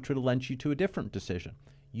 5, which would have led you to a different decision.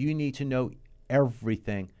 You need to know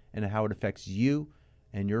everything and how it affects you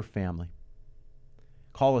and your family.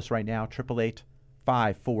 Call us right now,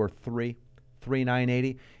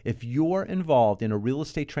 888-543-3980. If you're involved in a real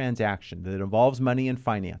estate transaction that involves money and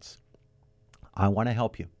finance, I want to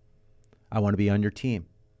help you. I want to be on your team.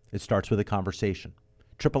 It starts with a conversation.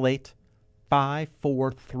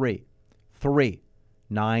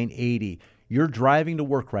 888-543-3980. You're driving to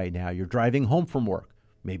work right now. You're driving home from work.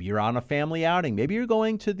 Maybe you're on a family outing. Maybe you're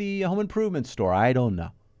going to the home improvement store. I don't know.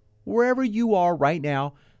 Wherever you are right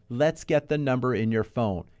now, let's get the number in your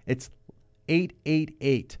phone. It's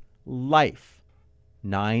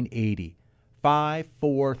 888-LIFE-980.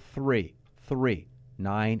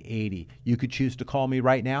 543-3980. You could choose to call me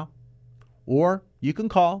right now, or you can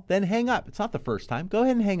call, then hang up. It's not the first time. Go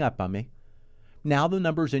ahead and hang up on me. Now the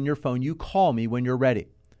number's in your phone. You call me when you're ready.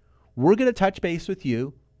 We're going to touch base with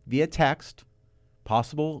you via text,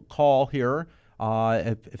 possible call here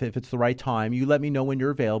if it's the right time. You let me know when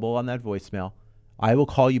you're available on that voicemail. I will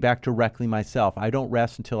call you back directly myself. I don't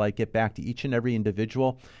rest until I get back to each and every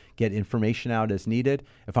individual, get information out as needed.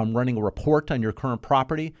 If I'm running a report on your current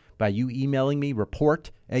property, by you emailing me,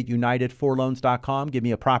 report@unitedforloans.com, give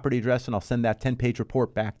me a property address and I'll send that 10-page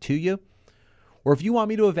report back to you. Or if you want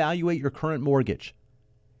me to evaluate your current mortgage,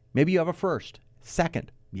 maybe you have a first,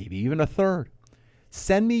 second, maybe even a third,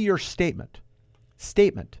 send me your statement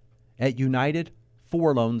at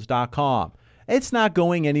unitedforloans.com. It's not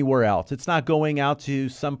going anywhere else. It's not going out to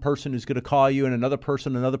some person who's going to call you and another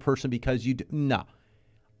person because you do. No.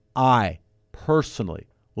 I personally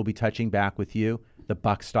will be touching back with you. The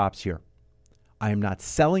buck stops here. I am not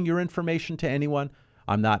selling your information to anyone.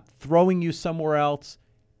 I'm not throwing you somewhere else.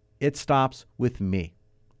 It stops with me.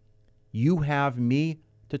 You have me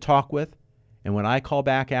to talk with, and when I call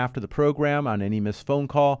back after the program on any missed phone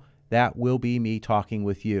call, that will be me talking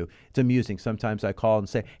with you. It's amusing. Sometimes I call and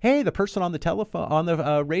say, hey, the person on the telephone, on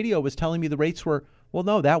the radio was telling me the rates were, well,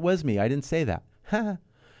 no, that was me. I didn't say that.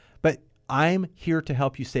 But I'm here to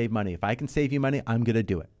help you save money. If I can save you money, I'm going to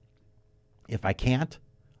do it. If I can't,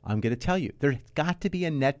 I'm going to tell you. There's got to be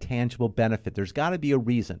a net tangible benefit. There's got to be a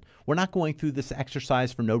reason. We're not going through this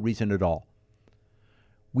exercise for no reason at all.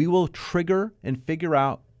 We will trigger and figure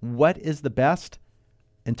out what is the best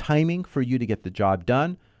and timing for you to get the job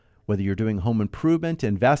done. Whether you're doing home improvement,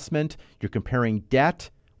 investment, you're comparing debt,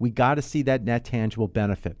 we got to see that net tangible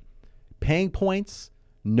benefit. Paying points,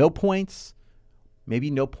 no points,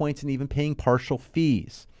 maybe no points, and even paying partial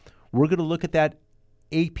fees. We're going to look at that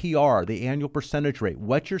APR, the annual percentage rate,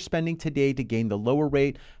 what you're spending today to gain the lower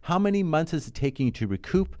rate, how many months is it taking you to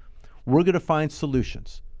recoup. We're going to find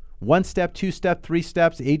solutions. 1 step, 2 step, 3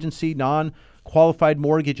 steps, agency, non-qualified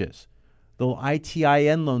mortgages, the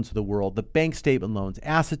ITIN loans of the world, the bank statement loans,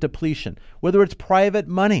 asset depletion, whether it's private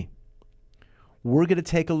money. We're going to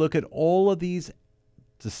take a look at all of these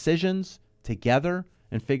decisions together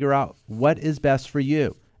and figure out what is best for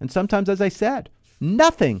you. And sometimes, as I said,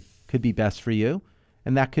 nothing could be best for you.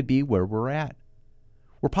 And that could be where we're at.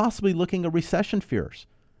 We're possibly looking at recession fears.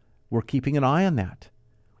 We're keeping an eye on that.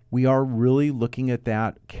 We are really looking at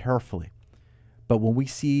that carefully. But when we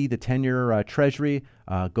see the 10-year Treasury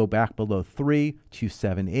go back below 3,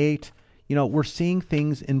 2.78, we're seeing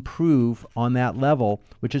things improve on that level,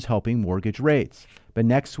 which is helping mortgage rates. But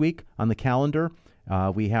next week on the calendar,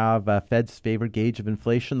 we have Fed's favorite gauge of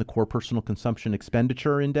inflation, the Core Personal Consumption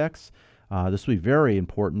Expenditure Index. This will be very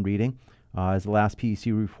important reading. As the last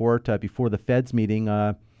PEC report before the Fed's meeting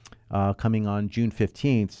coming on June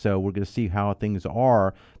 15th. So we're going to see how things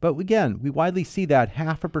are. But again, we widely see that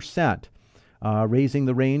 0.5%, raising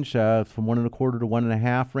the range from 1.25 to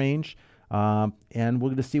 1.5 range. And we're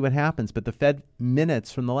going to see what happens. But the Fed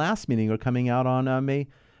minutes from the last meeting are coming out on May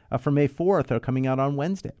 4th, are coming out on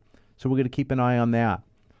Wednesday. So we're going to keep an eye on that.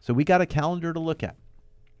 So we got a calendar to look at.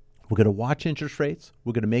 We're going to watch interest rates.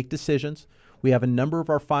 We're going to make decisions. We have a number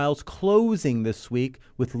of our files closing this week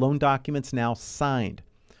with loan documents now signed.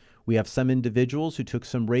 We have some individuals who took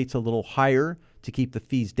some rates a little higher to keep the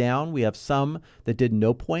fees down. We have some that did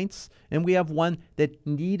no points, and we have one that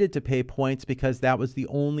needed to pay points because that was the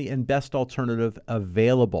only and best alternative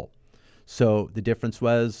available. So the difference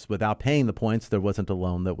was, without paying the points, there wasn't a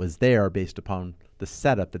loan that was there based upon the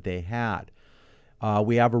setup that they had.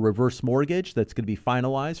 We have a reverse mortgage that's going to be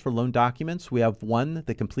finalized for loan documents. We have one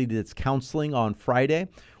that completed its counseling on Friday.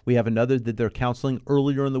 We have another that they're counseling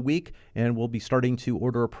earlier in the week, and we'll be starting to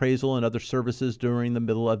order appraisal and other services during the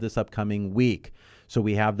middle of this upcoming week. So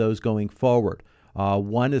we have those going forward.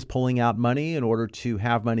 One is pulling out money in order to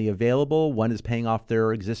have money available. One is paying off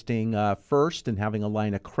their existing first and having a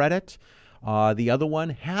line of credit. The other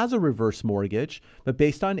one has a reverse mortgage, but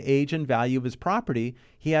based on age and value of his property,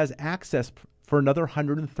 he has access for another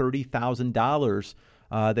 $130,000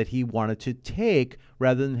 that he wanted to take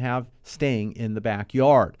rather than have staying in the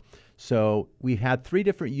backyard. So we had 3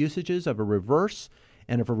 different usages of a reverse,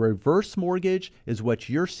 and if a reverse mortgage is what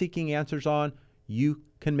you're seeking answers on, you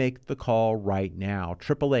can make the call right now.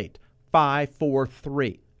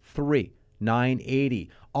 888-543-3980.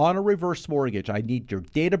 On a reverse mortgage, I need your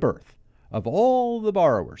date of birth of all the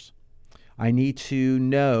borrowers. I need to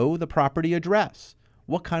know the property address,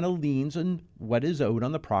 what kind of liens and what is owed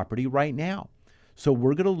on the property right now. So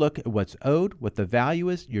we're going to look at what's owed, what the value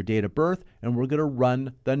is, your date of birth, and we're going to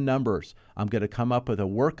run the numbers. I'm going to come up with a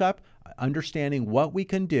workup, understanding what we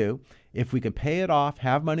can do. If we can pay it off,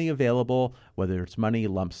 have money available, whether it's money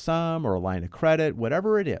lump sum or a line of credit,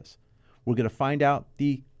 whatever it is, we're going to find out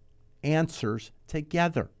the answers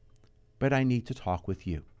together. But I need to talk with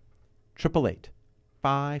you.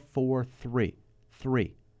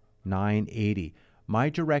 888-543-3980. My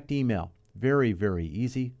direct email, very, very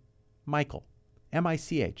easy, Michael,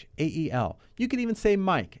 M-I-C-H-A-E-L. You can even say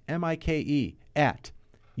Mike, M-I-K-E, at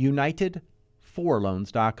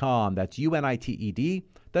United4Loans.com. That's U-N-I-T-E-D,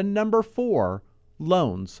 the number 4,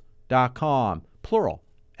 loans.com, plural,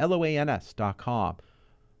 L-O-A-N-S.com.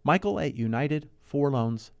 Michael at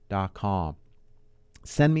United4Loans.com.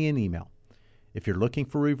 Send me an email. If you're looking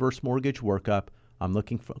for reverse mortgage workup, I'm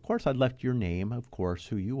looking for, of course, I'd left your name, of course,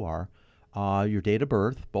 who you are. Your date of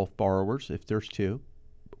birth, both borrowers, if there's 2.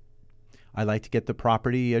 I like to get the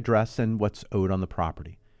property address and what's owed on the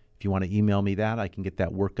property. If you want to email me that, I can get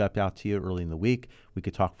that workup out to you early in the week. We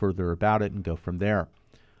could talk further about it and go from there.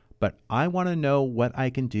 But I want to know what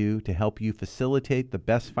I can do to help you facilitate the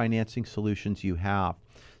best financing solutions you have.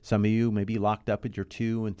 Some of you may be locked up at your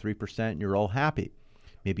 2 and 3% and you're all happy.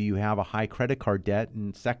 Maybe you have a high credit card debt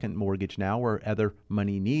and second mortgage now or other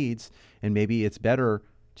money needs, and maybe it's better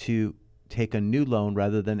to take a new loan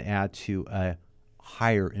rather than add to a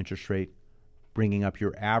higher interest rate, bringing up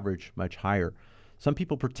your average much higher. Some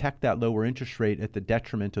people protect that lower interest rate at the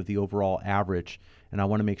detriment of the overall average, and I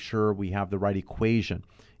want to make sure we have the right equation.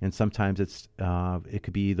 And sometimes it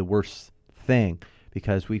could be the worst thing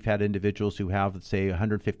because we've had individuals who have, let's say,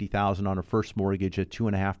 $150,000 on a first mortgage at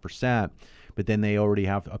 2.5%, but then they already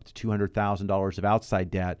have up to $200,000 of outside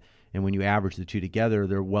debt. And when you average the two together,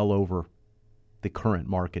 they're well over the current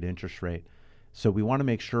market interest rate. So we want to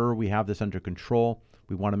make sure we have this under control.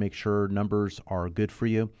 We want to make sure numbers are good for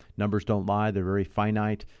you. Numbers don't lie. They're very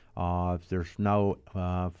finite. There's no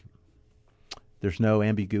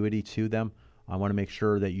ambiguity to them. I want to make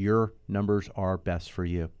sure that your numbers are best for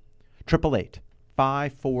you.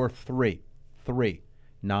 888-543-3980,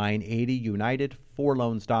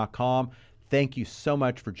 United4Loans.com. Thank you so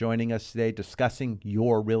much for joining us today discussing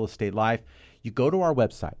your real estate life. You go to our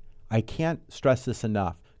website. I can't stress this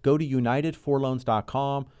enough. Go to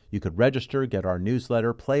United4Loans.com. You could register, get our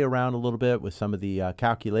newsletter, play around a little bit with some of the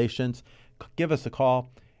calculations. Give us a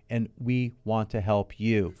call, and we want to help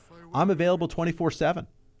you. I'm available 24/7,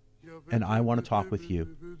 and I want to talk with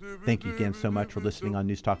you. Thank you again so much for listening on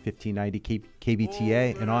News Talk 1590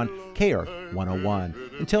 KBTA and on KR 101.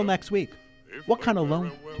 Until next week, what kind of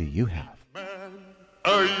loan do you have?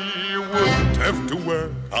 I wouldn't have to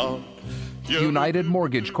work hard. United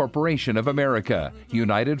Mortgage Corporation of America,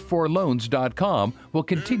 United4Loans.com, will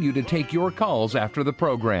continue to take your calls after the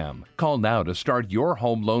program. Call now to start your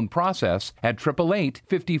home loan process at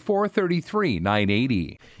 888-543-3980.